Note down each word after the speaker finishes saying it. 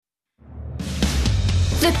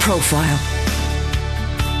The Profile.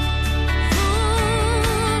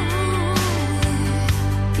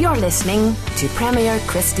 You're listening to Premier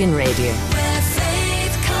Christian Radio. Where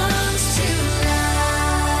faith comes to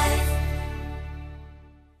life.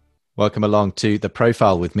 Welcome along to The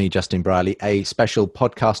Profile with me, Justin Briley, a special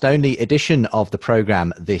podcast-only edition of the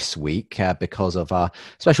programme this week because of our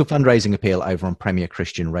special fundraising appeal over on Premier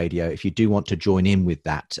Christian Radio. If you do want to join in with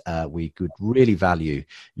that, we could really value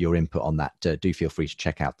your input on that. Do feel free to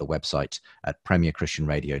check out the website at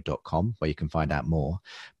premierchristianradio.com where you can find out more.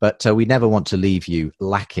 But we never want to leave you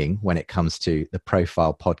lacking when it comes to the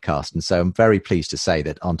Profile podcast. And so I'm very pleased to say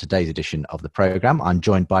that on today's edition of the programme, I'm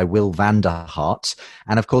joined by Will Vander Hart.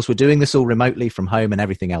 And of course, we're doing this all remotely from home and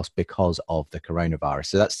everything else because of the coronavirus.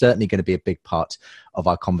 So that's certainly going to be a big part of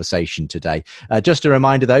our conversation today. Just a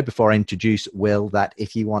reminder, though, before I introduce Will, that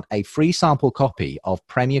if you want a free sample copy of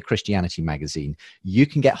Premier Christianity magazine, you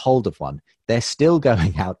can get hold of one. They're still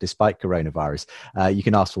going out despite coronavirus. You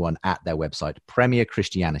can ask for one at their website,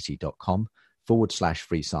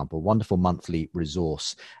 premierchristianity.com/free sample. Wonderful monthly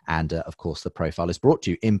resource. And of course, The Profile is brought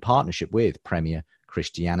to you in partnership with Premier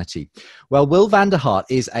Christianity. Well, Will Vander Hart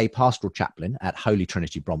is a pastoral chaplain at Holy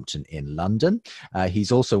Trinity Brompton in London.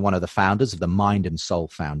 He's also one of the founders of the Mind and Soul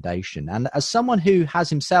Foundation. And as someone who has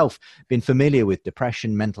himself been familiar with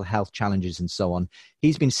depression, mental health challenges and so on,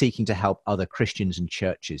 he's been seeking to help other Christians and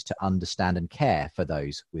churches to understand and care for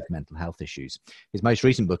those with mental health issues. His most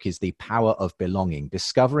recent book is The Power of Belonging,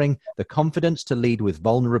 Discovering the Confidence to Lead with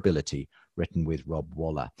Vulnerability, written with Rob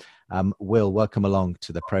Waller. Will, welcome along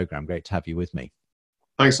to the programme. Great to have you with me.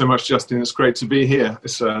 Thanks so much, Justin. It's great to be here.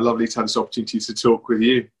 It's lovely to have this opportunity to talk with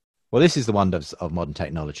you. Well, this is the wonders of modern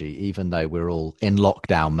technology. Even though we're all in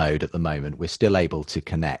lockdown mode at the moment, we're still able to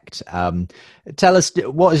connect. Tell us,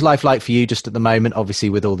 what is life like for you just at the moment,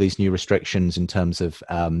 obviously with all these new restrictions in terms of,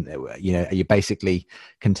 are you basically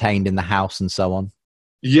contained in the house and so on?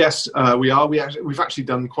 Yes, we are. We've actually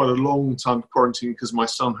done quite a long time quarantine because my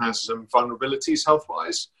son has some vulnerabilities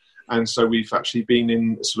health-wise. And so we've actually been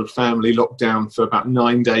in sort of family lockdown for about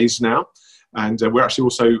 9 days now. And we're actually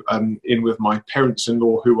also in with my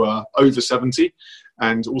parents-in-law who are over 70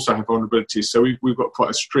 and also have vulnerabilities. So we've got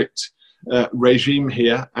quite a strict regime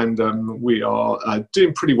here, and we are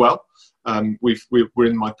doing pretty well. We're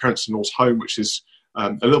in my parents-in-law's home, which is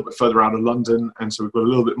a little bit further out of London, and so we've got a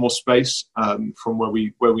little bit more space from where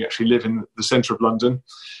we actually live in the centre of London.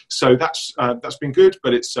 So that's been good,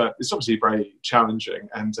 but it's obviously very challenging.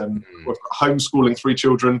 And we're homeschooling 3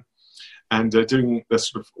 children, and doing the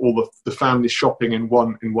sort of all the family shopping in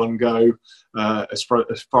one go as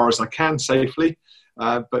far as I can safely.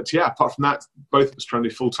 But yeah, apart from that, both of us trying to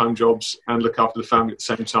do full-time jobs and look after the family at the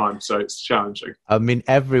same time. So it's challenging. I mean,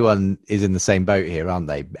 everyone is in the same boat here, aren't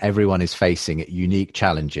they? Everyone is facing unique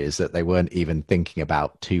challenges that they weren't even thinking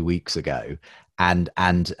about 2 weeks ago. And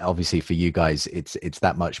obviously for you guys, it's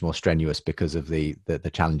that much more strenuous because of the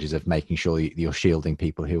challenges of making sure you're shielding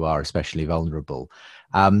people who are especially vulnerable.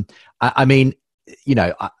 I mean,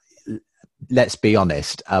 let's be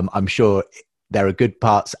honest. I'm sure there are good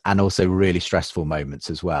parts and also really stressful moments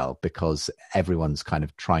as well, because everyone's kind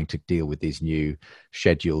of trying to deal with these new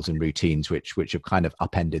schedules and routines, which have kind of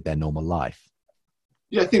upended their normal life.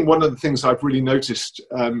 Yeah, I think one of the things I've really noticed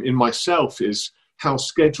in myself is how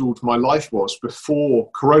scheduled my life was before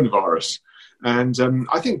coronavirus. And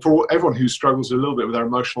I think for everyone who struggles a little bit with their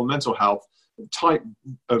emotional and mental health, tight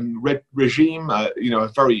regime, a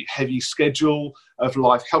very heavy schedule of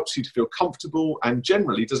life helps you to feel comfortable and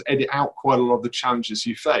generally does edit out quite a lot of the challenges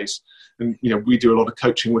you face. And, we do a lot of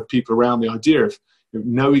coaching with people around the idea of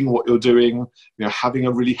knowing what you're doing, having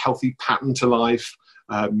a really healthy pattern to life,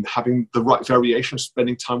 having the right variation of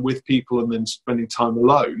spending time with people and then spending time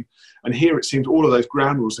alone. And here it seems all of those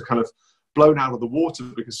ground rules are kind of blown out of the water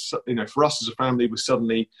because, for us as a family, we're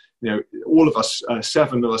suddenly, all of us,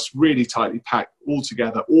 7 of us really tightly packed all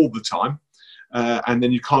together all the time. And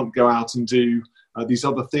then you can't go out and do these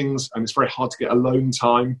other things, and it's very hard to get alone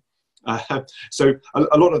time. So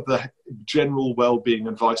a lot of the general well-being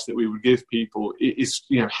advice that we would give people is,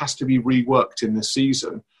 has to be reworked in this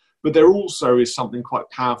season. But there also is something quite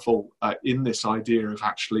powerful in this idea of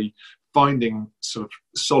actually finding sort of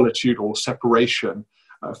solitude or separation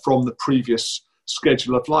from the previous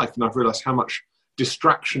schedule of life. And I've realized how much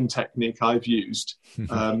distraction technique I've used,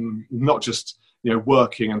 not just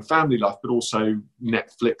working and family life, but also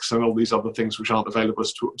Netflix and all these other things which aren't available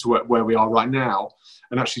to where we are right now,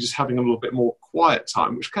 and actually just having a little bit more quiet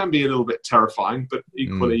time, which can be a little bit terrifying, but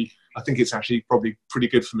equally I think it's actually probably pretty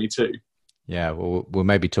good for me too. Yeah, well, we'll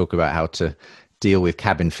maybe talk about how to deal with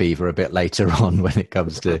cabin fever a bit later on when it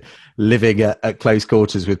comes to living at close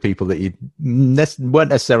quarters with people that you weren't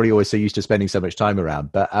necessarily always so used to spending so much time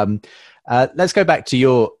around. But let's go back to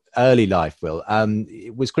your early life, Will.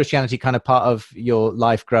 Was Christianity kind of part of your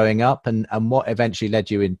life growing up, and what eventually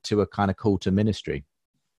led you into a kind of call to ministry?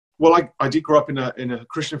 Well, I did grow up in a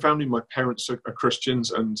Christian family. My parents are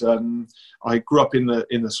Christians, and I grew up in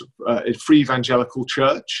a free evangelical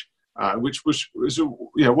church, which was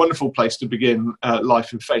a wonderful place to begin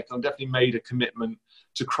life in faith. I definitely made a commitment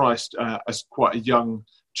to Christ as quite a young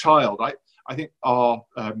child. I think our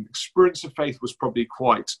experience of faith was probably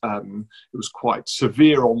quite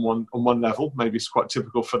severe on one level. Maybe it's quite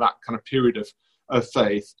typical for that kind of period of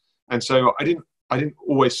faith, and so I didn't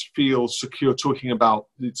always feel secure talking about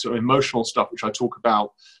the sort of emotional stuff, which I talk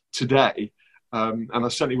about today. And I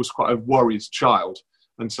certainly was quite a worried child.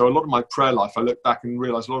 And so a lot of my prayer life, I look back and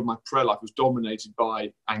realize a lot of my prayer life was dominated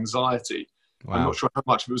by anxiety. Wow. I'm not sure how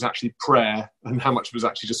much of it was actually prayer and how much of it was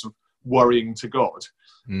actually just sort of worrying to God.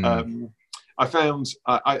 I found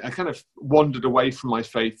I kind of wandered away from my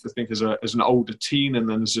faith, I think, as an older teen and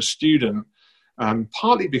then as a student,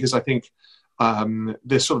 partly because I think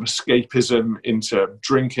this sort of escapism into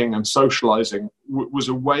drinking and socializing was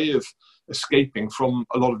a way of escaping from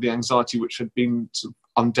a lot of the anxiety which had been sort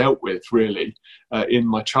of undealt with, really, in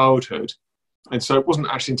my childhood. And so it wasn't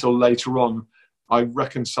actually until later on I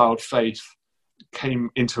reconciled faith,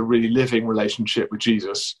 came into a really living relationship with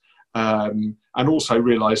Jesus, and also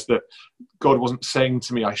realized that God wasn't saying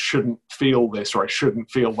to me I shouldn't feel this or I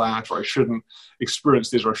shouldn't feel that or I shouldn't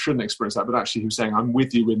experience this or I shouldn't experience that, but actually he was saying I'm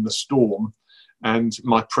with you in the storm. And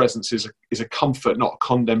my presence is a comfort, not a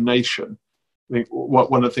condemnation. I think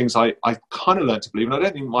one of the things I kind of learned to believe, and I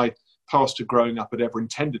don't think my pastor growing up had ever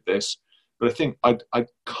intended this, but I think I'd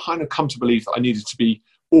kind of come to believe that I needed to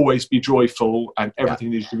always be joyful and everything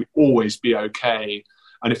needed to always be okay.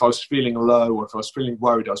 And if I was feeling low or if I was feeling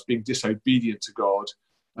worried, I was being disobedient to God,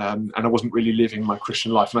 and I wasn't really living my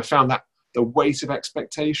Christian life. And I found that the weight of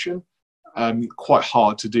expectation quite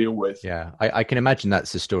hard to deal with. Yeah, I can imagine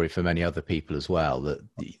that's the story for many other people as well,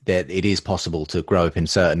 that it is possible to grow up in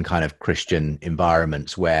certain kind of Christian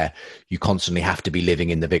environments where you constantly have to be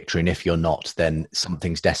living in the victory, and if you're not, then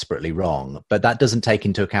something's desperately wrong. But that doesn't take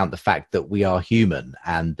into account the fact that we are human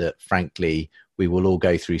and that, frankly, we will all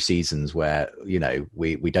go through seasons where,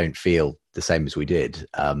 we don't feel the same as we did,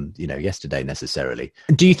 yesterday necessarily.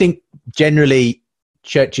 Do you think generally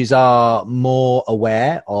churches are more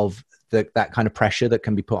aware of that kind of pressure that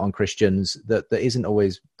can be put on Christians that isn't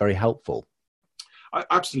always very helpful?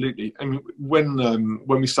 Absolutely. I mean, when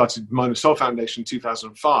we started Mind of Soul Foundation in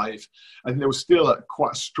 2005, I think there was still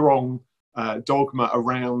quite a strong dogma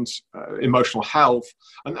around emotional health,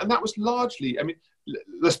 and that was largely, I mean,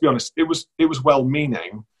 let's be honest, it was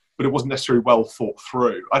well-meaning, but it wasn't necessarily well thought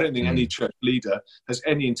through. I don't think any church leader has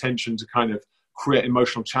any intention to kind of create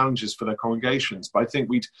emotional challenges for their congregations, but I think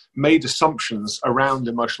we'd made assumptions around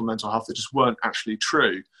emotional mental health that just weren't actually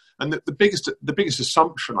true. And the biggest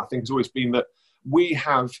assumption, I think, has always been that we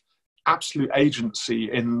have absolute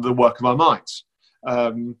agency in the work of our minds.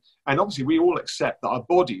 And obviously we all accept that our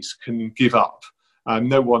bodies can give up.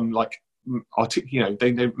 No one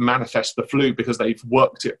they don't manifest the flu because they've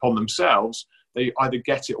worked it upon themselves. They either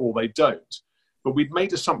get it or they don't. But we'd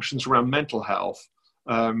made assumptions around mental health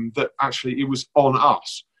that actually it was on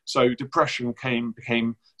us. So depression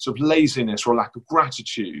became sort of laziness or a lack of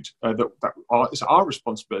gratitude is our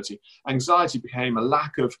responsibility. Anxiety became a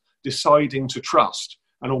lack of deciding to trust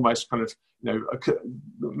and almost kind of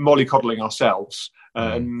mollycoddling ourselves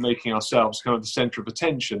and making ourselves kind of the center of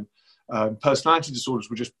attention. Personality disorders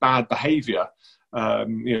were just bad behavior.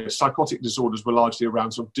 Psychotic disorders were largely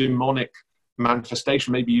around sort of demonic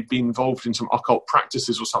manifestation. Maybe you've been involved in some occult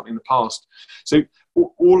practices or something in the past. So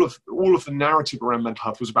all of the narrative around mental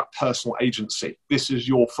health was about personal agency. This is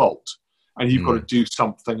your fault, and you've got to do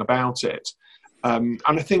something about it. And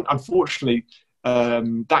I think, unfortunately,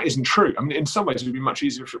 that isn't true. I mean, in some ways, it would be much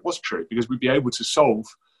easier if it was true, because we'd be able to solve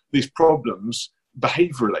these problems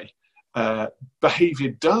behaviorally. Behavior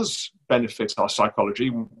does benefit our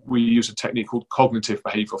psychology. We use a technique called cognitive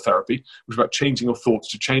behavioral therapy, which is about changing your thoughts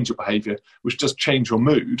to change your behavior, which does change your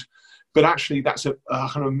mood. But actually, that's a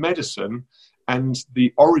kind of medicine, and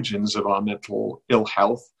the origins of our mental ill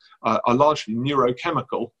health are largely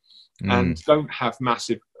neurochemical and don't have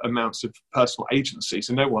massive amounts of personal agency.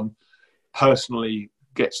 So no one personally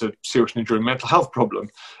gets a seriously enduring mental health problem.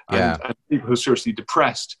 And people who are seriously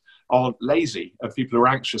depressed aren't lazy, and people who are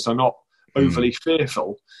anxious are not overly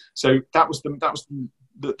fearful. So that was the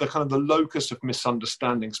kind of the locus of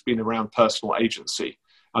misunderstandings been around personal agency.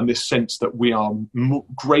 and this sense that we are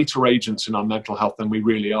greater agents in our mental health than we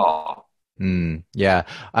really are. Yeah,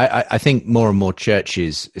 I think more and more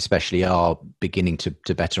churches especially are beginning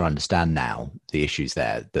to better understand now the issues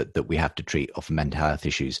there that we have to treat often mental health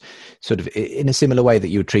issues sort of in a similar way that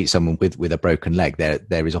you would treat someone with a broken leg.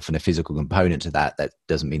 There is often a physical component to that. That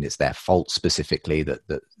doesn't mean it's their fault specifically,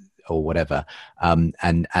 that or whatever,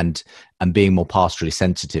 and being more pastorally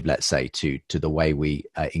sensitive, let's say, to the way we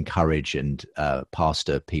encourage and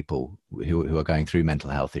pastor people who are going through mental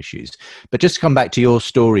health issues. But just to come back to your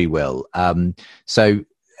story, Will, so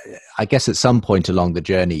I guess at some point along the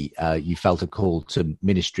journey, you felt a call to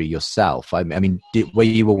ministry yourself. I mean, were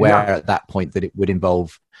you aware at that point that it would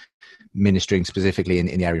involve ministering specifically in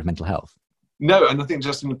the area of mental health? No, and I think,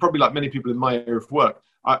 Justin, probably like many people in my area of work,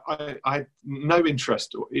 I had no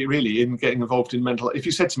interest really in getting involved in mental. If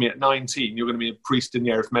you said to me at 19, you're going to be a priest in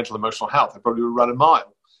the area of mental and emotional health, I probably would run a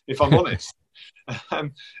mile, if I'm honest.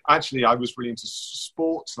 Actually, I was really into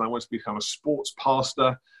sports, and I wanted to become a sports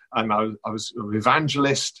pastor, and I was an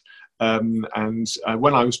evangelist. And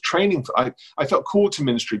when I was training, I felt called to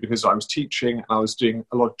ministry because I was teaching and I was doing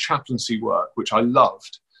a lot of chaplaincy work, which I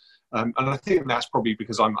loved. And I think that's probably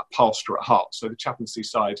because I'm a pastor at heart. So the chaplaincy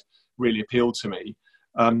side really appealed to me.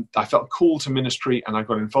 I felt called to ministry, and I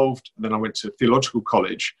got involved. And then I went to theological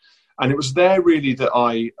college, and it was there really that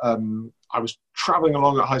I was traveling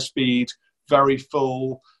along at high speed, very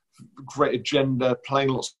full, great agenda, playing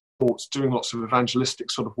lots of sports, doing lots of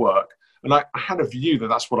evangelistic sort of work. And I had a view that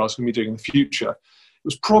that's what I was going to be doing in the future. It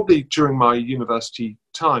was probably during my university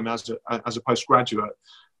time as a postgraduate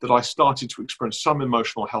that I started to experience some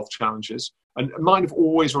emotional health challenges, and mine have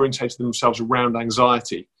always orientated themselves around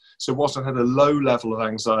anxiety. So whilst I had a low level of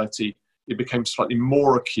anxiety, it became slightly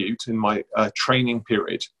more acute in my training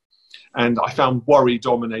period. And I found worry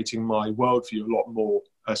dominating my worldview a lot more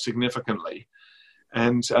significantly.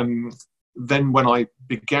 And then when I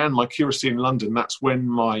began my curacy in London, that's when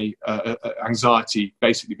my anxiety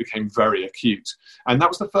basically became very acute. And that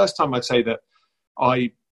was the first time I'd say that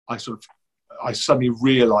I suddenly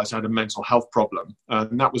realised I had a mental health problem.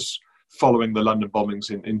 And that was following the London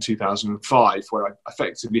bombings in 2005, where I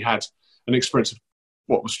effectively had an experience of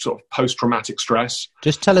what was sort of post-traumatic stress.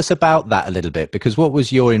 Just tell us about that a little bit, because what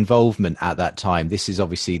was your involvement at that time? This is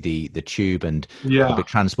obviously the tube and public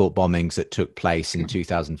transport bombings that took place in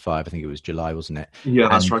 2005. I think it was July, wasn't it? Yeah,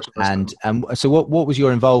 that's right. And so what was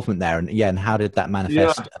your involvement there? And how did that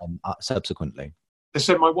manifest subsequently?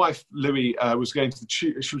 So my wife, Louie, was going to the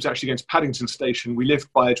tube. She was actually going to Paddington Station. We lived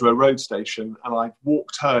by Edgware Road Station, and I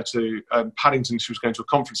walked her to Paddington. She was going to a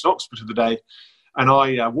conference in Oxford for the day, and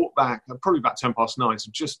I walked back probably about 9:10, so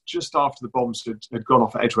just after the bombs had gone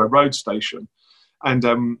off at Edgware Road Station.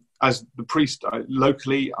 And as the priest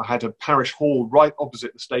locally, I had a parish hall right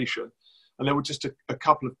opposite the station, and there were just a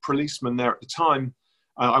couple of policemen there at the time.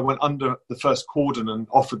 I went under the first cordon and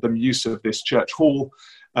offered them use of this church hall.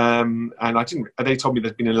 And I didn't. They told me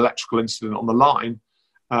there'd been an electrical incident on the line,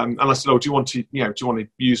 and I said, "Oh, do you want to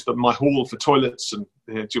use my hall for toilets? And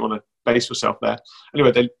do you want to base yourself there?"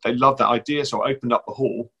 Anyway, they loved that idea, so I opened up the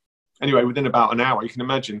hall. Anyway, within about an hour, you can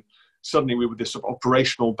imagine, suddenly we were this sort of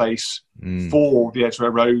operational base for the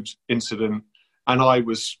Edgware Road incident, and I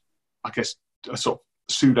was, I guess, a sort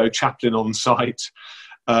of pseudo chaplain on site.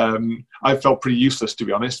 I felt pretty useless, to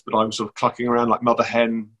be honest, but I was sort of clucking around like mother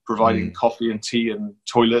hen, providing coffee and tea and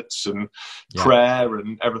toilets and prayer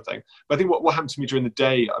and everything. But I think what happened to me during the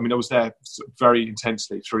day, I mean, I was there very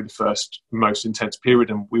intensely through the first most intense period,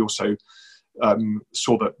 and we also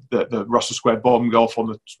saw the Russell Square bomb go off on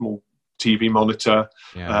the small TV monitor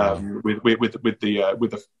with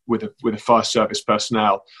the fire service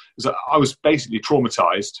personnel. So I was basically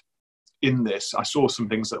traumatized. In this, I saw some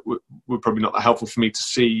things that were probably not that helpful for me to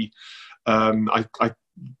see. I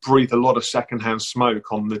breathed a lot of secondhand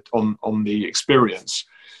smoke on the experience.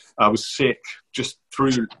 I was sick just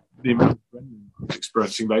through the amount of adrenaline I was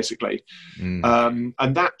experiencing, basically. And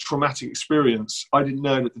that traumatic experience, I didn't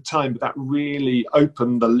know it at the time, but that really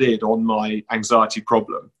opened the lid on my anxiety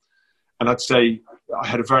problem. And I'd say I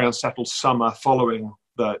had a very unsettled summer following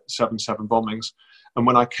the 7/7 bombings. And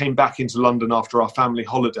when I came back into London after our family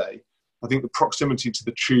holiday, I think the proximity to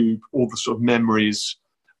the tube, all the sort of memories,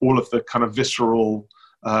 all of the kind of visceral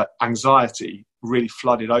anxiety really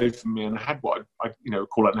flooded over me, and I had what I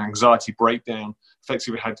call it an anxiety breakdown.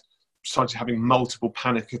 Effectively, started having multiple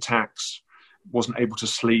panic attacks, wasn't able to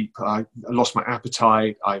sleep, I lost my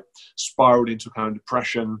appetite, I spiraled into a kind of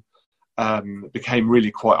depression, became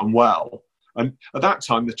really quite unwell. And at that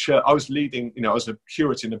time, the church, I was leading, I was a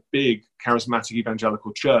curate in a big charismatic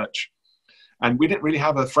evangelical church. And we didn't really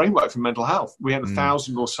have a framework for mental health. We had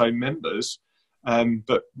 1,000 or so members,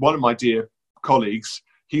 But one of my dear colleagues,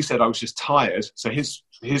 he said I was just tired. So his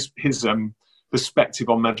perspective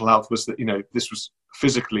on mental health was that, this was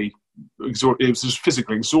physical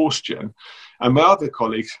exhaustion. And my other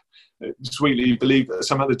colleague sweetly believed that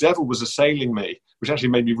somehow the devil was assailing me, which actually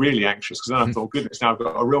made me really anxious, because then I thought, goodness, now I've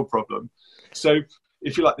got a real problem. So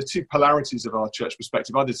if you like, the two polarities of our church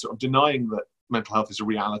perspective, either sort of denying that mental health is a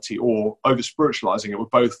reality or over-spiritualizing it, were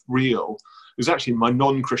both real. It was actually my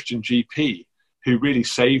non-Christian GP who really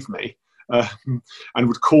saved me, and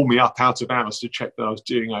would call me up out of hours to check that I was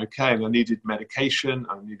doing okay, and I needed medication,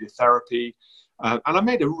 I needed therapy, and I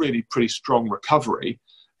made a really pretty strong recovery.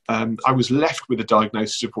 I was left with a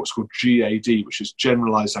diagnosis of what's called GAD, which is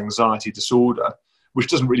generalized anxiety disorder, which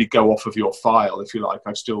doesn't really go off of your file, if you like.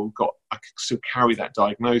 I still carry that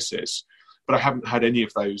diagnosis, but I haven't had any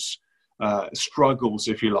of those struggles,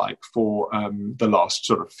 if you like, for the last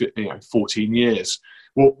sort of 14 years.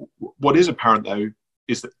 Well, what is apparent, though,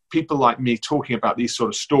 is that people like me talking about these sort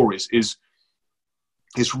of stories is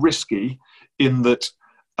risky, in that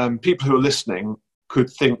people who are listening could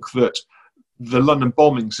think that the London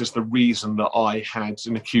bombings is the reason that I had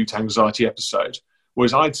an acute anxiety episode,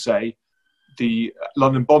 whereas I'd say the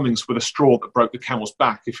London bombings were the straw that broke the camel's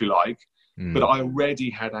back, if you like. But I already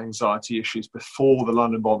had anxiety issues before the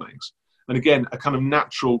London bombings. And again, a kind of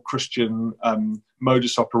natural Christian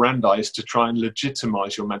modus operandi is to try and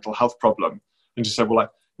legitimize your mental health problem, and to say, well,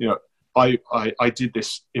 I did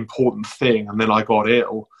this important thing and then I got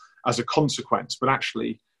ill as a consequence, but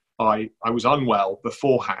actually I was unwell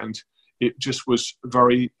beforehand. It just was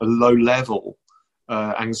very low level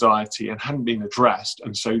anxiety and hadn't been addressed.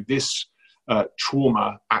 And so this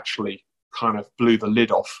trauma actually kind of blew the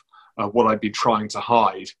lid off what I'd been trying to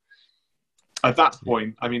hide. At that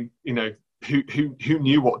point, I mean, who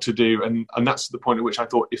knew what to do? And that's the point at which I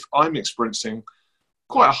thought, if I'm experiencing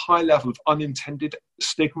quite a high level of unintended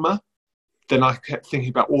stigma, then I kept thinking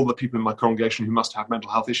about all the people in my congregation who must have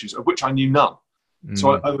mental health issues, of which I knew none.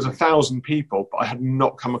 So I was 1,000 people, but I had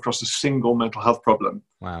not come across a single mental health problem.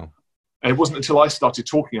 Wow. And it wasn't until I started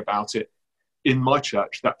talking about it in my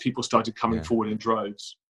church that people started coming forward in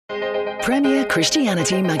droves. Premier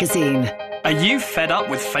Christianity Magazine. Are you fed up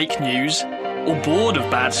with fake news or bored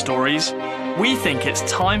of bad stories? We think it's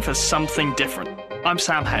time for something different. I'm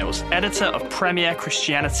Sam Hales, editor of Premier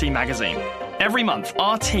Christianity Magazine. Every month,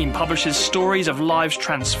 our team publishes stories of lives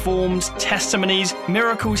transformed, testimonies,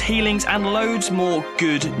 miracles, healings, and loads more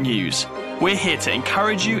good news. We're here to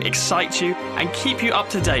encourage you, excite you, and keep you up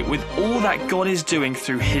to date with all that God is doing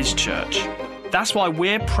through His church. That's why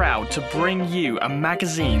we're proud to bring you a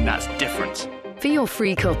magazine that's different. For your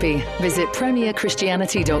free copy, visit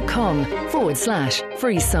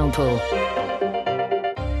premierchristianity.com/free sample.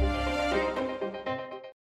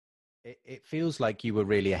 It feels like you were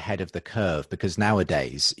really ahead of the curve, because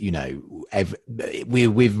nowadays,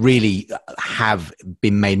 we've really have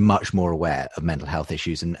been made much more aware of mental health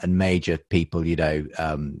issues, and major people,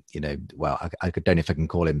 well, I don't know if I can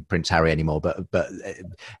call him Prince Harry anymore, but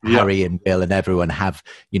Harry and Bill and everyone have,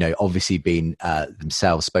 obviously been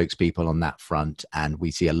themselves spokespeople on that front. And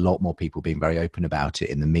we see a lot more people being very open about it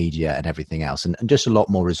in the media and everything else, and just a lot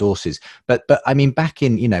more resources. But I mean, back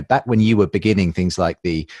when you were beginning things like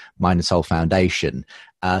the Mind and Soul Foundation,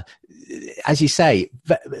 as you say,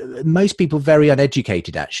 most people very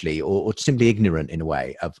uneducated, actually, or simply ignorant in a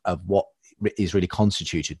way of what is really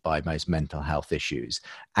constituted by most mental health issues.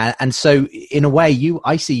 And so in a way,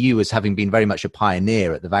 I see you as having been very much a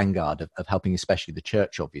pioneer at the vanguard of helping, especially the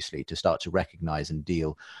church, obviously, to start to recognize and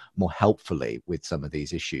deal more helpfully with some of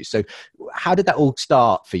these issues. So how did that all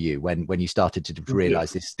start for you when you started to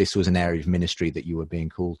realize this was an area of ministry that you were being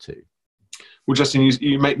called to? Well, Justin,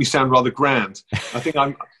 you make me sound rather grand. I think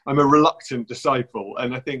I'm a reluctant disciple,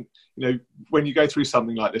 and I think when you go through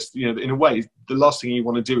something like this, in a way, the last thing you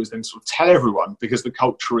want to do is then sort of tell everyone, because the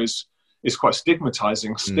culture is quite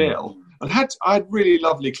stigmatizing still. And I had really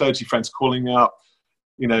lovely clergy friends calling up,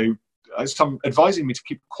 some advising me to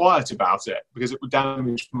keep quiet about it because it would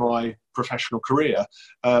damage my professional career,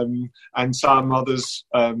 and some others,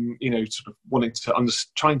 sort of wanting to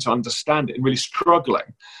trying to understand it and really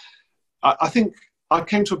struggling. I think I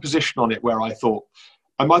came to a position on it where I thought,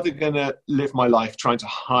 I'm either going to live my life trying to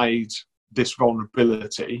hide this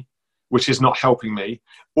vulnerability, which is not helping me,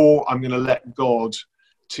 or I'm going to let God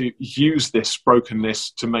to use this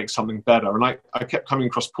brokenness to make something better. And I kept coming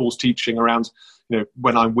across Paul's teaching around,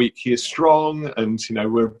 when I'm weak, he is strong, and,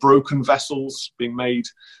 we're broken vessels being made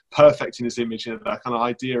perfect in his image, that kind of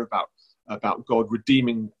idea about God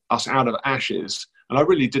redeeming us out of ashes. And I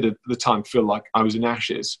really did at the time feel like I was in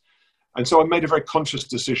ashes. And so I made a very conscious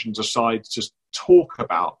decision to decide to talk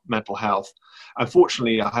about mental health.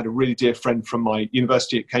 Unfortunately, I had a really dear friend from my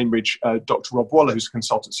university at Cambridge, Dr. Rob Waller, who's a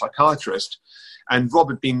consultant psychiatrist. And Rob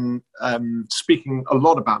had been speaking a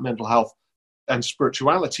lot about mental health and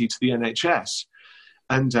spirituality to the NHS.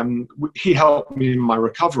 And he helped me in my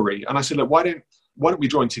recovery. And I said, look, why don't we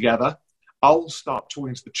join together? I'll start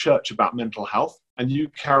talking to the church about mental health, and you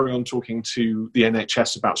carry on talking to the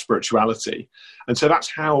NHS about spirituality. And so that's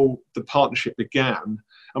how the partnership began.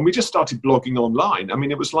 And we just started blogging online. I mean,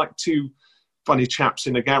 it was like two funny chaps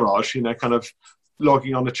in a garage, kind of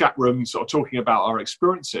logging on a chat room, sort of talking about our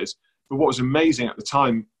experiences. But what was amazing at the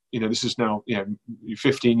time, this is now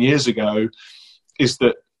 15 years ago, is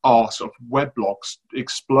that our sort of web blogs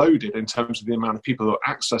exploded in terms of the amount of people that were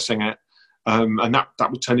accessing it. And that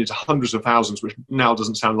would turn into hundreds of thousands, which now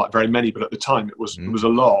doesn't sound like very many, but at the time it was a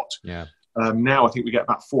lot. Yeah. Now I think we get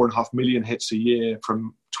about 4.5 million hits a year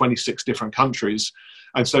from 26 different countries.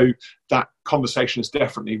 And so that conversation is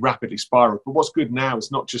definitely rapidly spiraled. But what's good now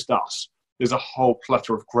is not just us. There's a whole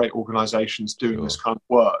plethora of great organizations doing this kind of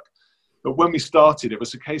work. But when we started, it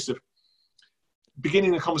was a case of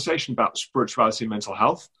beginning a conversation about spirituality and mental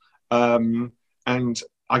health. And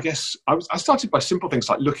I guess I started by simple things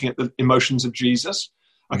like looking at the emotions of Jesus.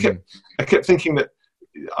 I kept thinking that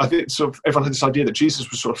I think sort of everyone had this idea that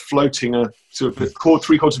Jesus was sort of floating a sort of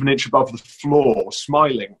 3/4 of an inch above the floor,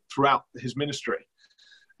 smiling throughout his ministry,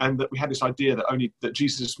 and that we had this idea that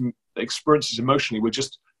Jesus' experiences emotionally were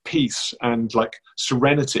just peace and like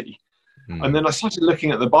serenity. And then I started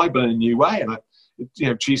looking at the Bible in a new way, and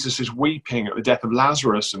Jesus is weeping at the death of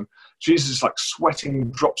Lazarus, and Jesus is like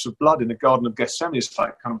sweating drops of blood in the Garden of Gethsemane. It's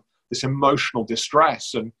like kind of this emotional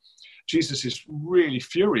distress, and Jesus is really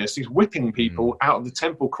furious. He's whipping people out of the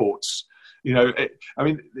temple courts.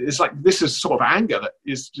 It's like this is sort of anger that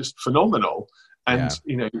is just phenomenal and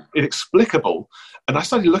inexplicable. And I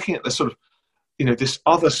started looking at the sort of this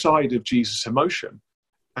other side of Jesus' emotion,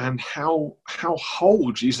 and how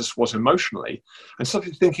whole Jesus was emotionally, and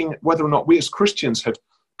started thinking whether or not we as Christians had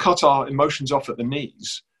cut our emotions off at the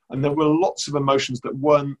knees, and there were lots of emotions that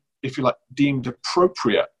weren't, if you like, deemed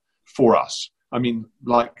appropriate for us. I mean,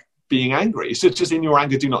 like being angry. It's just in your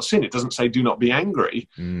anger, do not sin. It doesn't say do not be angry.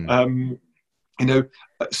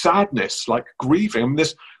 Sadness, like grieving. I mean,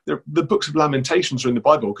 the books of Lamentations are in the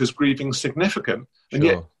Bible because grieving is significant, and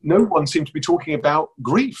yet no one seems to be talking about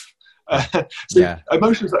grief.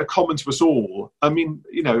 Emotions that are common to us all. I mean,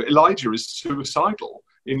 Elijah is suicidal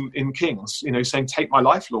in Kings, saying, "Take my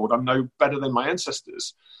life, Lord. I'm no better than my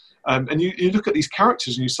ancestors." And you look at these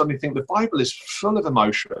characters and you suddenly think the Bible is full of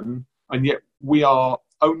emotion, and yet we are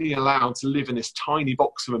only allowed to live in this tiny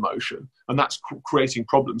box of emotion, and that's creating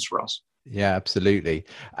problems for us. Yeah, absolutely.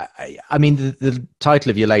 I mean, the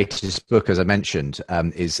title of your latest book, as I mentioned,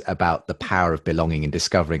 is about the power of belonging and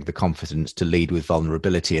discovering the confidence to lead with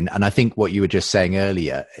vulnerability. And I think what you were just saying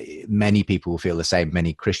earlier, many people feel the same,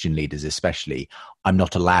 many Christian leaders especially. I'm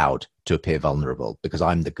not allowed to appear vulnerable because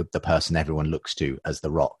I'm the person everyone looks to as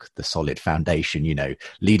the rock, the solid foundation,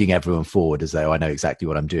 leading everyone forward as though I know exactly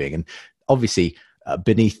what I'm doing. And obviously,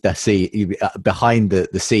 beneath the scene, behind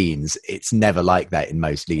the scenes, it's never like that in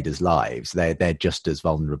most leaders' lives. They're just as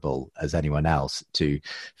vulnerable as anyone else to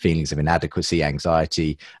feelings of inadequacy,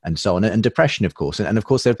 anxiety, and so on, and depression, of course. And of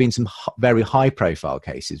course, there have been some very high-profile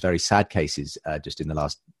cases, very sad cases, just in the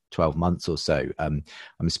last 12 months or so. I'm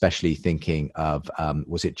especially thinking of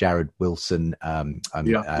was it Jared Wilson in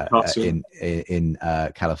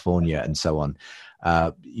California and so on.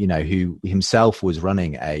 Who himself was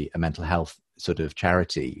running a mental health sort of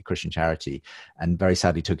charity, Christian charity, and very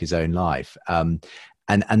sadly took his own life. And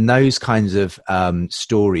those kinds of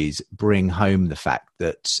stories bring home the fact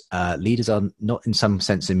that leaders are not in some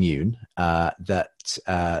sense immune. I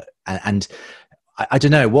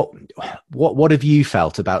don't know, what have you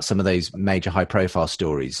felt about some of those major high profile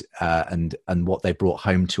stories and what they brought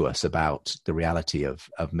home to us about the reality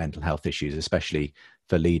of mental health issues, especially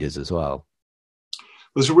for leaders as well?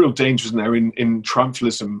 There's a real danger, isn't there, in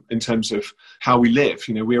triumphalism in terms of how we live.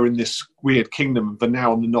 We're in this weird kingdom of the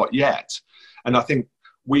now and the not yet. And I think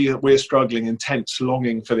we're struggling intense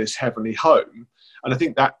longing for this heavenly home. And I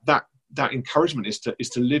think that encouragement is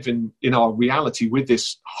to live in our reality with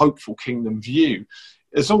this hopeful kingdom view.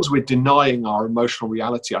 As long as we're denying our emotional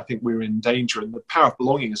reality, I think we're in danger. And the power of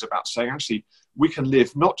belonging is about saying, actually, we can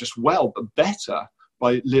live not just well, but better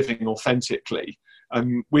by living authentically.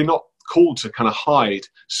 And we're not called to kind of hide.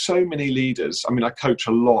 So many leaders, I mean, I coach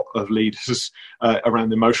a lot of leaders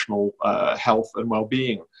around emotional health and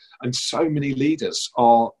well-being, and so many leaders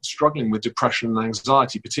are struggling with depression and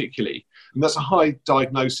anxiety particularly, and that's a high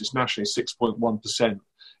diagnosis nationally, 6.1%.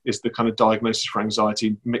 is the kind of diagnosis for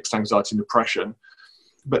anxiety, mixed anxiety and depression.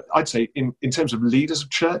 But I'd say in terms of leaders of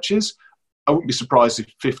churches, I wouldn't be surprised if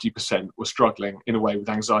 50% were struggling in a way with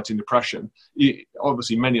anxiety and depression.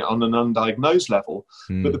 Obviously, many on an undiagnosed level,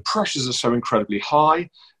 but the pressures are so incredibly high.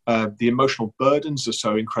 The emotional burdens are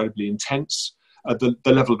so incredibly intense. The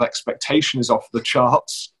level of expectation is off the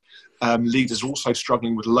charts. Leaders are also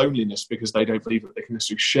struggling with loneliness because they don't believe that they can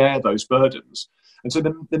necessarily share those burdens. And so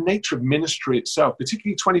the nature of ministry itself,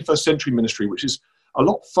 particularly 21st century ministry, which is a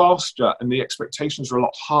lot faster and the expectations are a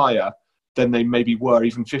lot higher than they maybe were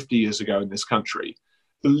even 50 years ago in this country,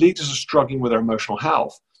 the leaders are struggling with their emotional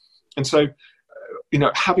health. And so,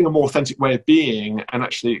 having a more authentic way of being and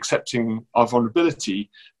actually accepting our vulnerability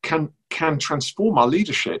can transform our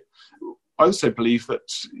leadership. I also believe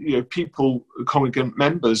that people, congregant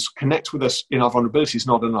members, connect with us in our vulnerabilities,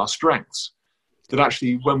 not in our strengths. That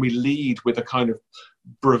actually, when we lead with a kind of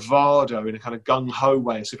bravado, in a kind of gung-ho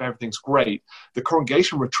way, as if everything's great, the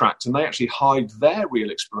congregation retracts and they actually hide their real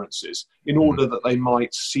experiences in order that they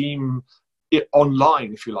might seem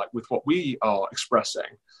online, if you like, with what we are expressing.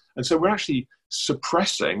 And so we're actually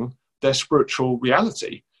suppressing their spiritual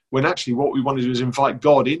reality, when actually what we want to do is invite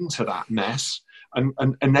God into that mess and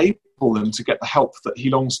enable them to get the help that he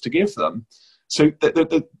longs to give them. So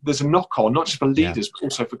there's a knock-on, not just for leaders, but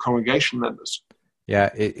also for congregation members. Yeah,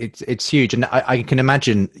 it's huge. And I can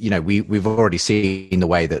imagine, we've already seen the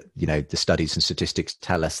way that, the studies and statistics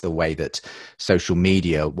tell us the way that social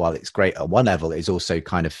media, while it's great at one level, is also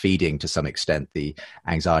kind of feeding to some extent the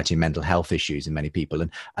anxiety and mental health issues in many people.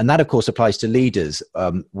 And that, of course, applies to leaders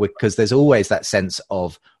because there's always that sense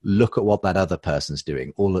of, look at what that other person's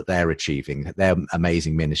doing, all that they're achieving, their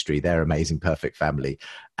amazing ministry, their amazing perfect family.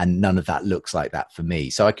 And none of that looks like that for me.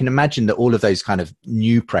 So I can imagine that all of those kind of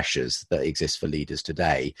new pressures that exist for leaders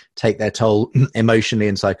today take their toll emotionally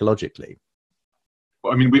and psychologically.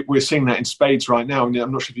 I mean, we're seeing that in spades right now. And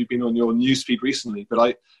I'm not sure if you've been on your newsfeed recently,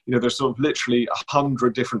 but there's sort of literally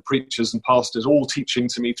 100 different preachers and pastors all teaching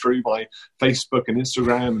to me through my Facebook and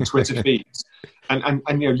Instagram and Twitter feeds. And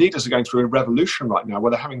leaders are going through a revolution right now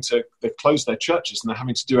where they've closed their churches and they're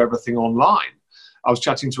having to do everything online. I was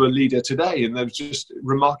chatting to a leader today and they were just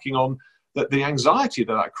remarking on the anxiety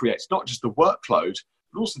that creates, not just the workload,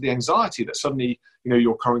 but also the anxiety that suddenly,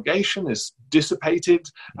 your congregation is dissipated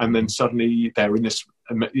and then suddenly they're in this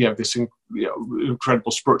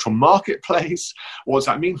incredible spiritual marketplace. What does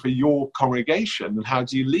that mean for your congregation and how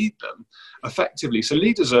do you lead them effectively? So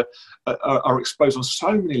leaders are exposed on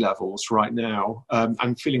so many levels right now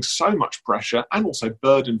and feeling so much pressure and also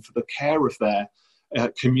burden for the care of their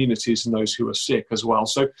communities and those who are sick as well.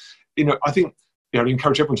 So, I think, I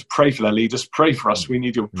encourage everyone to pray for their leaders, pray for us. We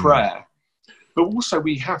need your prayer. But also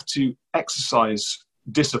we have to exercise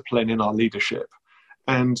discipline in our leadership.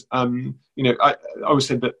 And, I always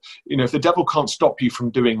said that, if the devil can't stop you from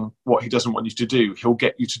doing what he doesn't want you to do, he'll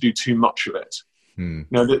get you to do too much of it.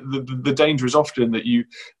 Now, the danger is often that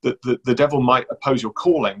the devil might oppose your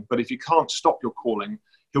calling, but if you can't stop your calling,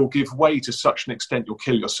 he'll give way to such an extent you'll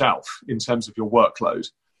kill yourself in terms of your workload.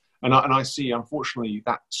 And I see, unfortunately,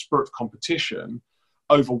 that spirit of competition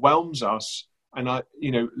overwhelms us, and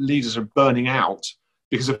leaders are burning out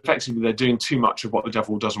because effectively they're doing too much of what the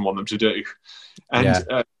devil doesn't want them to do.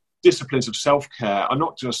 And disciplines of self-care are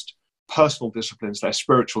not just personal disciplines, they're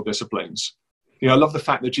spiritual disciplines. I love the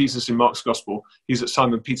fact that Jesus in Mark's gospel, he's at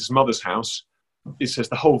Simon Peter's mother's house. It says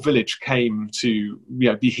the whole village came to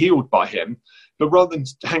be healed by him. But rather than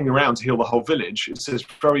hanging around to heal the whole village, it says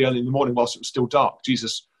very early in the morning, whilst it was still dark,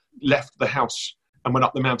 Jesus left the house and went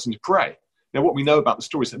up the mountain to pray. Now, what we know about the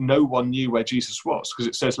story is that no one knew where Jesus was, because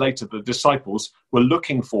it says later the disciples were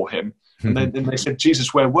looking for him. And then they said,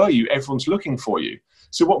 Jesus, where were you? Everyone's looking for you.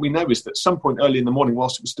 So what we know is that at some point early in the morning,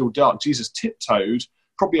 whilst it was still dark, Jesus tiptoed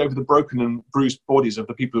probably over the broken and bruised bodies of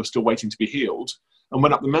the people who are still waiting to be healed and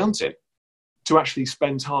went up the mountain to actually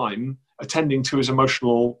spend time attending to his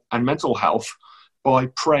emotional and mental health by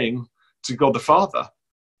praying to God the Father.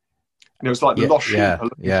 It's like the lost sheep to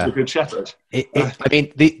the good shepherd.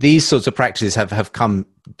 These sorts of practices have come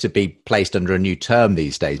to be placed under a new term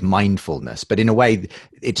these days, mindfulness. But in a way,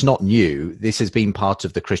 it's not new. This has been part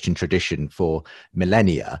of the Christian tradition for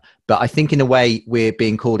millennia. But I think in a way, we're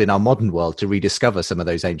being called in our modern world to rediscover some of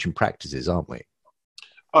those ancient practices, aren't we?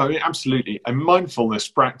 Oh, absolutely. And mindfulness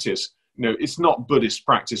practice, it's not Buddhist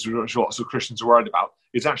practice, which lots of Christians are worried about.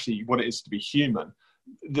 It's actually what it is to be human.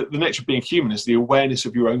 The nature of being human is the awareness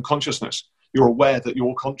of your own consciousness. You're aware that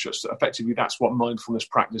you're conscious. Effectively, that's what mindfulness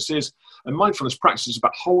practice is. And mindfulness practice is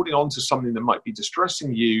about holding on to something that might be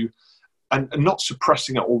distressing you and not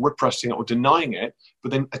suppressing it or repressing it or denying it,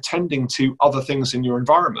 but then attending to other things in your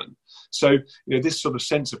environment. So, this sort of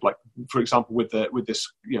sense of, like, for example, with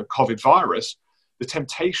this COVID virus, the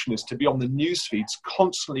temptation is to be on the news feeds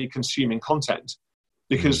constantly consuming content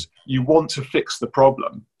because you want to fix the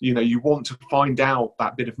problem. You want to find out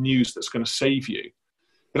that bit of news that's going to save you.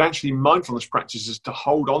 But actually, mindfulness practice is to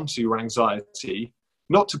hold on to your anxiety,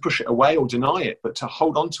 not to push it away or deny it, but to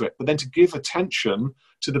hold on to it, but then to give attention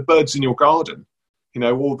to the birds in your garden,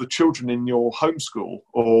 or the children in your homeschool,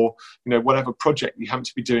 or, whatever project you happen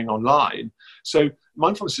to be doing online. So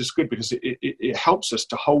mindfulness is good because it helps us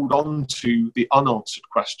to hold on to the unanswered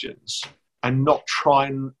questions and not try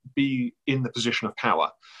and be in the position of power.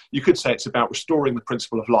 You could say it's about restoring the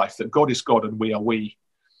principle of life, that God is God and we are we.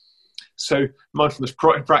 So mindfulness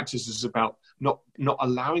practice is about not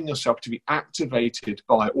allowing yourself to be activated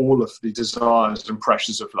by all of the desires and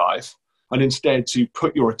pressures of life, and instead to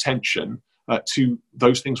put your attention to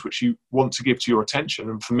those things which you want to give to your attention.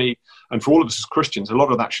 And for me, and for all of us as Christians, a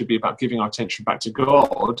lot of that should be about giving our attention back to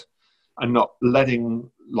God and not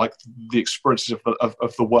letting, like, the experiences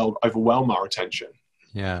of the world overwhelm our attention.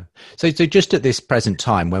 Yeah. So just at this present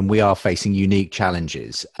time, when we are facing unique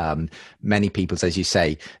challenges, many people, as you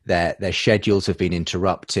say, their schedules have been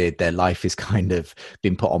interrupted, their life is kind of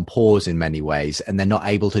been put on pause in many ways, and they're not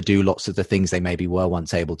able to do lots of the things they maybe were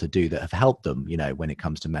once able to do that have helped them, when it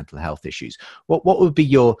comes to mental health issues. What would be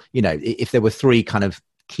your, if there were three kind of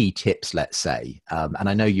key tips, let's say, and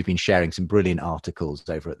I know you've been sharing some brilliant articles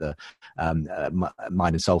over at the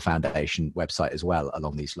Mind and Soul Foundation website as well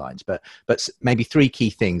along these lines, but maybe three key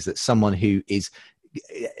things that someone who is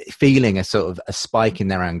feeling a sort of a spike in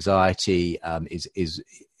their anxiety,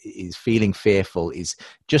 is feeling fearful, is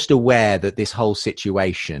just aware that this whole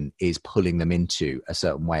situation is pulling them into a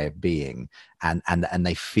certain way of being, and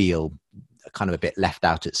they feel kind of a bit left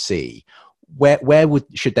out at sea. Where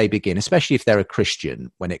should they begin, especially if they're a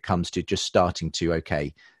Christian, when it comes to just starting to,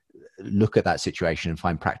 look at that situation and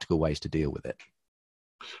find practical ways to deal with it?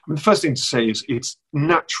 The first thing to say is it's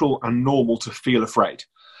natural and normal to feel afraid.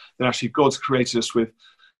 That actually God's created us with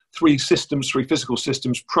three physical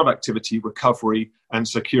systems: productivity, recovery, and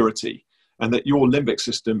security. And that your limbic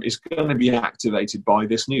system is going to be activated by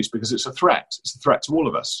this news because it's a threat. It's a threat to all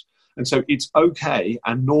of us. And so it's okay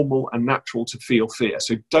and normal and natural to feel fear.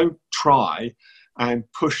 So don't try and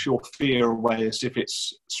push your fear away as if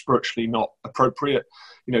it's spiritually not appropriate.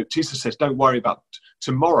 Jesus says, don't worry about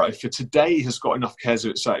tomorrow, for today has got enough cares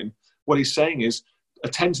of its own. What he's saying is,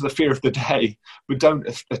 attend to the fear of the day, but don't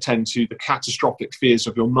attend to the catastrophic fears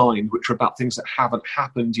of your mind, which are about things that haven't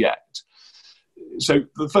happened yet. So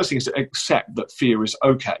the first thing is to accept that fear is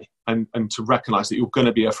okay, and to recognize that you're going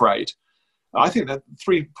to be afraid. I think that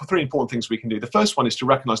three important things we can do. The first one is to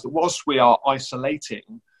recognize that whilst we are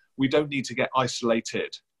isolating, we don't need to get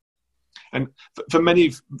isolated. And for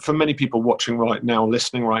many people watching right now,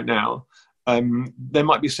 listening right now, there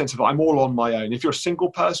might be a sense of, I'm all on my own. If you're a single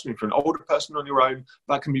person, if you're an older person on your own,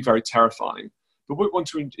 that can be very terrifying. But what we want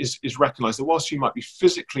to is recognize that whilst you might be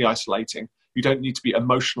physically isolating, you don't need to be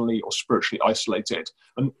emotionally or spiritually isolated.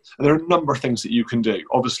 And there are a number of things that you can do.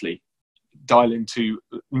 Obviously, dial into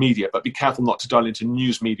media, but be careful not to dial into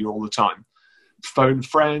news media all the time. Phone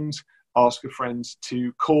friends, ask a friend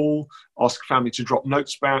to call, ask family to drop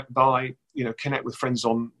notes by, connect with friends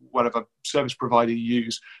on whatever service provider you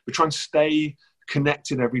use, but try and stay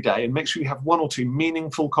connected every day and make sure you have one or two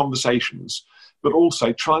meaningful conversations, but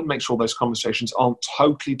also try and make sure those conversations aren't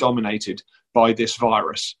totally dominated by this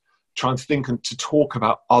virus. Try and think and to talk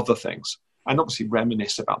about other things, and obviously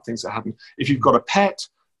reminisce about things that happen. If you've got a pet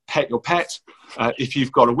your pet. If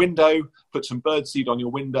you've got a window, put some birdseed on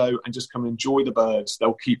your window and just come and enjoy the birds.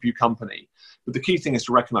 They'll keep you company. But the key thing is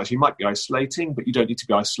to recognize you might be isolating, but you don't need to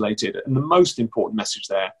be isolated. And the most important message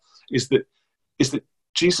there is that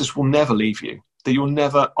Jesus will never leave you, that you're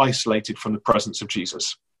never isolated from the presence of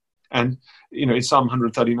Jesus. And, in Psalm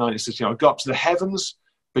 139, it says, I go up to the heavens,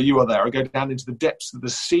 but you are there. I go down into the depths of the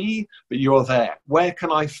sea, but you are there. Where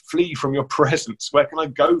can I flee from your presence? Where can I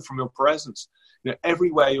go from your presence?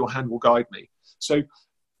 Everywhere your hand will guide me. So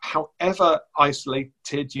however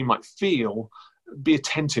isolated you might feel, be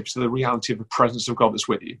attentive to the reality of the presence of God that's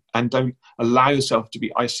with you, and don't allow yourself to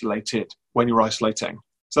be isolated when you're isolating.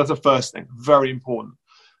 So that's the first thing, very important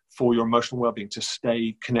for your emotional well-being, to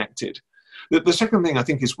stay connected. The second thing, I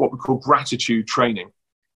think, is what we call gratitude training.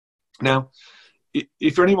 Now,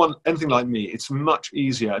 if you're anything like me, it's much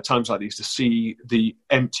easier at times like these to see the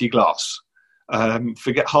empty glass.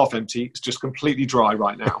 Forget half empty; it's just completely dry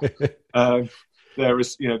right now.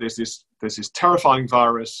 There's this terrifying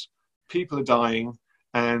virus. People are dying,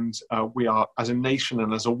 and we are, as a nation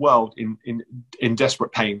and as a world, in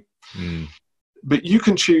desperate pain. But you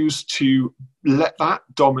can choose to let that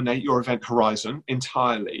dominate your event horizon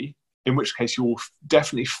entirely, in which case you will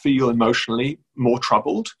definitely feel emotionally more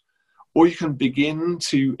troubled. Or you can begin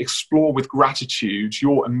to explore with gratitude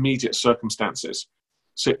your immediate circumstances.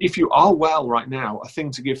 So if you are well right now, a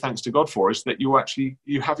thing to give thanks to God for is that you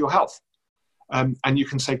have your health. And you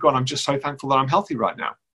can say, God, I'm just so thankful that I'm healthy right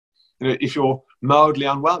now. You know, if you're mildly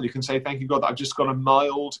unwell, you can say, thank you, God, that I've just got a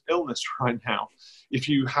mild illness right now. If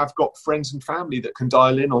you have got friends and family that can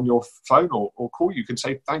dial in on your phone or call you can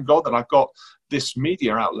say, thank God that I've got this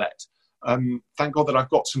media outlet. Thank God that I've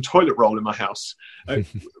got some toilet roll in my house.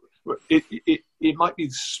 It might be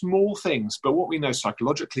small things, but what we know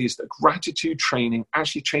psychologically is that gratitude training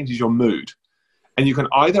actually changes your mood. And you can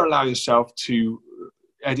either allow yourself to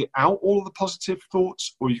edit out all of the positive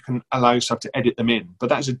thoughts, or you can allow yourself to edit them in. But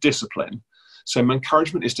that is a discipline. So my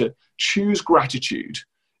encouragement is to choose gratitude.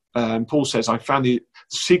 Paul says, I found the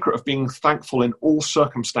secret of being thankful in all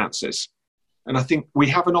circumstances. And I think we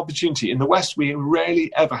have an opportunity. In the West, we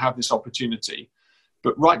rarely ever have this opportunity.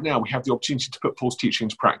 But right now, we have the opportunity to put Paul's teaching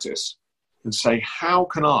into practice and say, how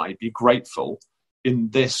can I be grateful in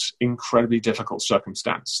this incredibly difficult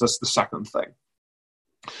circumstance? That's the second thing.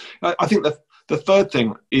 I think the third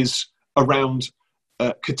thing is around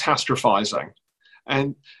catastrophizing.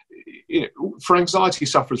 And for anxiety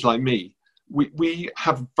sufferers like me, we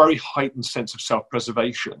have a very heightened sense of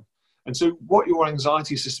self-preservation. And so what your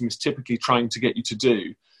anxiety system is typically trying to get you to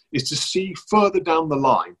do is to see further down the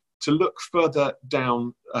line, to look further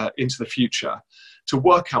down into the future, to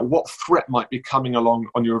work out what threat might be coming along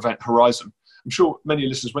on your event horizon. I'm sure many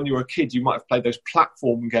listeners, when you were a kid, you might have played those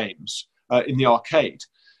platform games in the arcade,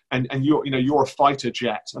 and you're a fighter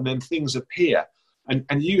jet, and then things appear,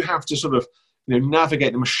 and you have to sort of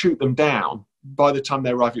navigate them and shoot them down by the time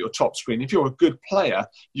they arrive at your top screen. If you're a good player,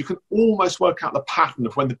 you can almost work out the pattern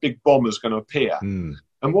of when the big bomber is going to appear. Mm.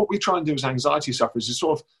 And what we try and do as anxiety sufferers is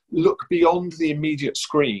sort of look beyond the immediate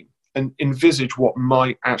screen and envisage what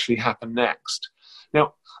might actually happen next.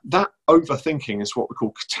 Now, that overthinking is what we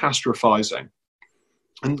call catastrophizing.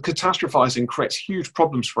 And catastrophizing creates huge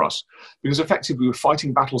problems for us because effectively we're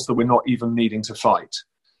fighting battles that we're not even needing to fight.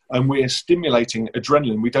 And we're stimulating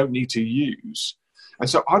adrenaline we don't need to use. And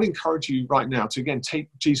so I'd encourage you right now to, again, take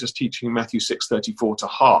Jesus' teaching in Matthew 6:34 to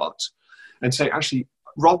heart and say, actually,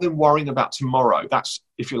 rather than worrying about tomorrow, that's,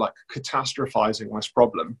 if you like, catastrophizing this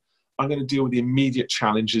problem, I'm going to deal with the immediate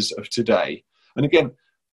challenges of today. And again,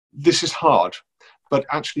 this is hard, but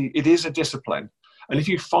actually it is a discipline. And if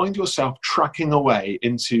you find yourself tracking away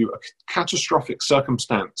into a catastrophic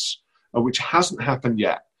circumstance which hasn't happened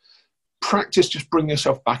yet, practice just bring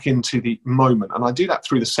yourself back into the moment. And I do that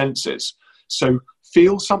through the senses. So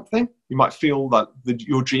feel something. You might feel that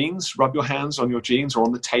your jeans, rub your hands on your jeans or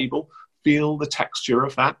on the table. Feel the texture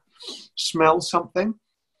of that. Smell something.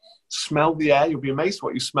 Smell the air. You'll be amazed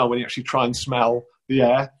what you smell when you actually try and smell the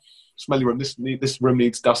air. Smell your room. This room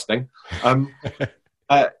needs dusting.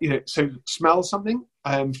 So smell something,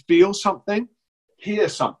 feel something, hear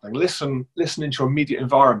something, listen into your immediate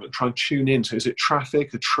environment, try and tune in. So is it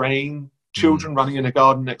traffic, a train, children running in a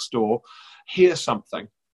garden next door? Hear something,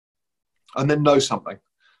 and then know something.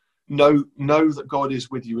 Know that God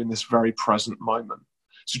is with you in this very present moment.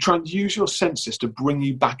 So try and use your senses to bring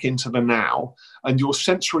you back into the now, and your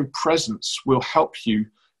sensory presence will help you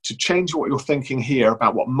to change what you're thinking here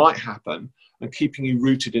about what might happen and keeping you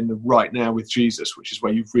rooted in the right now with Jesus, which is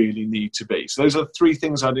where you really need to be. So those are the three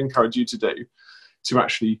things I'd encourage you to do to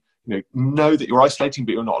actually know that you're isolating,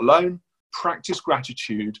 but you're not alone, practice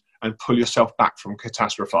gratitude, and pull yourself back from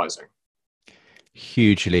catastrophizing.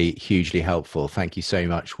 Hugely, hugely helpful. Thank you so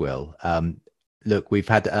much, Will. Look, we've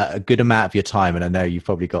had a good amount of your time, and I know you've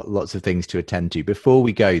probably got lots of things to attend to. Before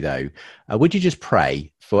we go, though, would you just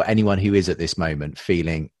pray for anyone who is at this moment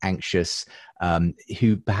feeling anxious,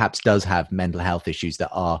 who perhaps does have mental health issues that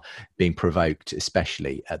are being provoked,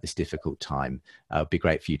 especially at this difficult time? It would be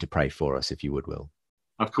great for you to pray for us, if you would, Will.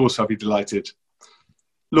 Of course, I'll be delighted.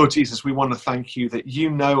 Lord Jesus, we want to thank you that you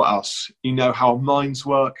know us. You know how our minds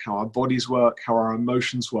work, how our bodies work, how our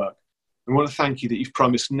emotions work. We want to thank you that you've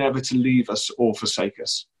promised never to leave us or forsake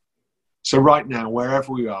us. So right now,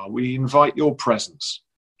 wherever we are, we invite your presence.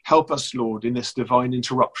 Help us, Lord, in this divine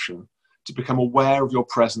interruption to become aware of your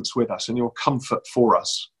presence with us and your comfort for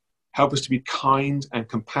us. Help us to be kind and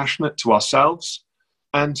compassionate to ourselves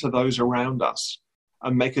and to those around us,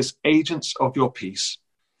 and make us agents of your peace.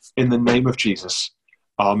 In the name of Jesus.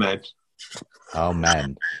 Amen.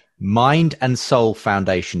 Amen.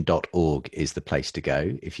 mindandsoulfoundation.org is the place to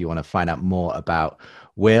go if you want to find out more about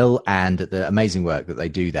Will and the amazing work that they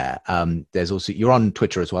do there. There's also, you're on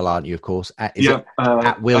Twitter as well, aren't you, of course? At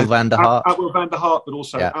Will van der Hart? At Will van der Hart, but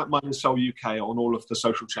also at Mind and Soul UK on all of the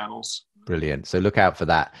social channels. Brilliant. So look out for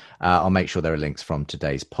that. I'll make sure there are links from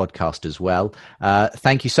today's podcast as well.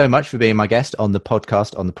 Thank you so much for being my guest on the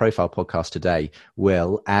podcast, on the Profile podcast today,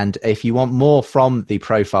 Will. And if you want more from the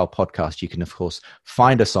Profile podcast, you can, of course,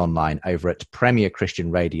 find us online over at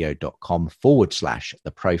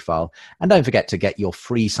premierchristianradio.com/the profile. And don't forget to get your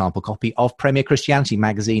free sample copy of Premier Christianity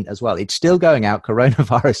magazine as well. It's still going out,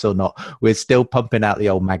 coronavirus or not. We're still pumping out the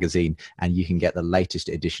old magazine, and you can get the latest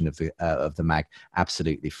edition of the mag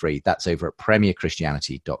absolutely free. That's over at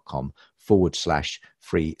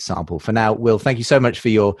premierchristianity.com/free sample. For now, Will, thank you so much for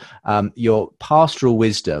your pastoral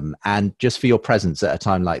wisdom and just for your presence at a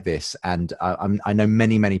time like this. And I know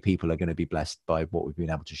many people are going to be blessed by what we've been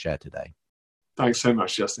able to share today. Thanks so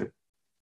much, Justin.